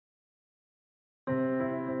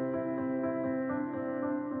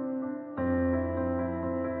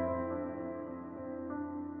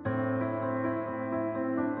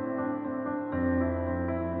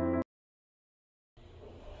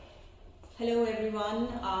Hello everyone,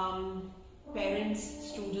 parents,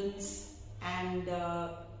 students and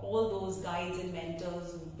all those guides and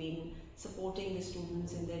mentors who've been supporting the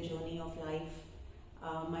students in their journey of life.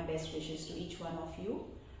 My best wishes to each one of you.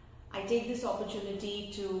 I take this opportunity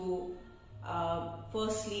to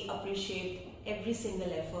firstly appreciate every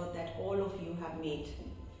single effort that all of you have made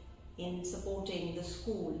in supporting the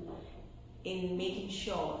school, in making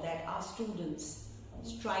sure that our students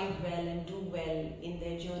strive well and do well in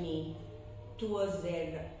their journey towards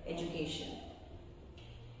their education.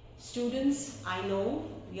 Students, I know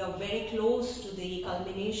we are very close to the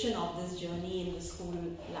culmination of this journey in the school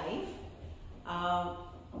life.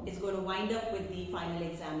 It's going to wind up with the final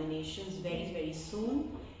examinations very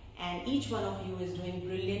soon, and each one of you is doing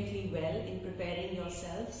brilliantly well in preparing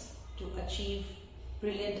yourselves to achieve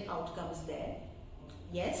brilliant outcomes there.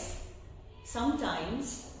 Yes,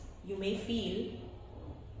 sometimes you may feel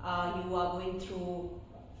you are going through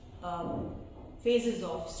phases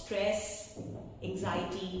of stress,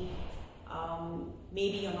 anxiety,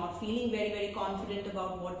 maybe you're not feeling very confident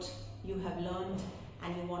about what you have learned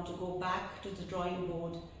and you want to go back to the drawing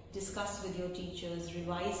board, discuss with your teachers,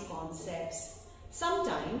 revise concepts.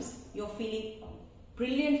 Sometimes you're feeling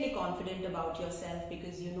brilliantly confident about yourself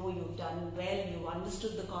because you know you've done well, you've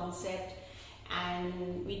understood the concept,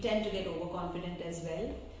 and we tend to get overconfident as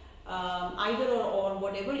well. Either or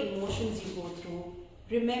whatever emotions you go through,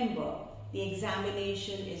 remember the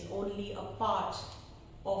examination is only a part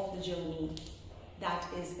of the journey. That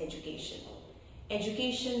is education.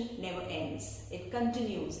 Education never ends. It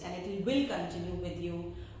continues and it will continue with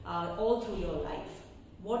you all through your life.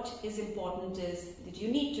 What is important is that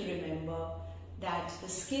you need to remember that the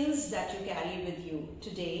skills that you carry with you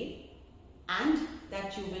today and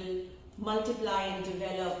that you will multiply and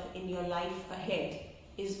develop in your life ahead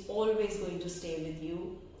is always going to stay with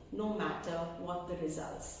you no matter what the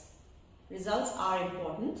results. Results are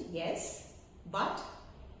important, yes, but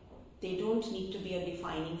they don't need to be a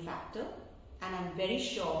defining factor, and I'm very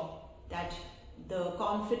sure that the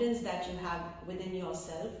confidence that you have within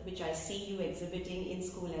yourself, which I see you exhibiting in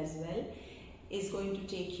school as well, is going to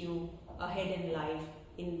take you ahead in life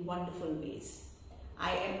in wonderful ways.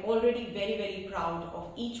 I am already very proud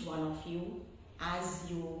of each one of you as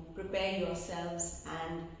you prepare yourselves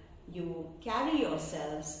and you carry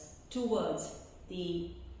yourselves towards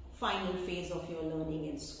the final phase of your learning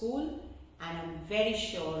in school, and I'm very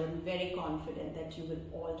sure and very confident that you will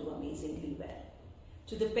all do amazingly well.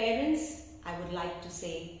 To the parents, I would like to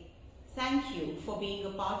say thank you for being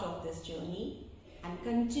a part of this journey and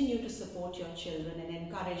continue to support your children and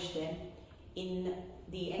encourage them in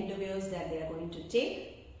the endeavors that they are going to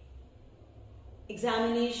take.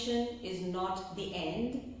 Examination is not the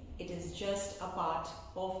end, it is just a part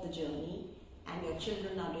of the journey, and your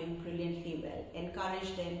children are doing brilliantly well.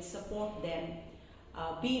 Encourage them, support them,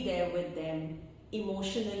 be there with them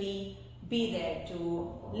emotionally, be there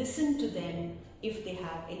to listen to them if they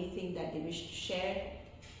have anything that they wish to share.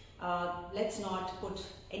 Let's not put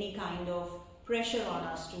any kind of pressure on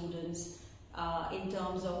our students in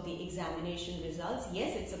terms of the examination results.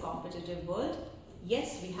 Yes, it's a competitive world.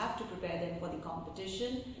 Yes, we have to prepare them for the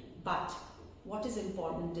competition, but what is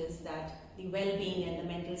important is that the well-being and the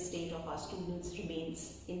mental state of our students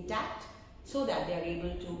remains intact so that they are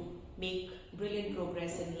able to make brilliant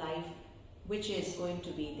progress in life, which is going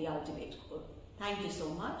to be the ultimate goal. Thank you so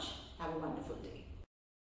much. Have a wonderful day.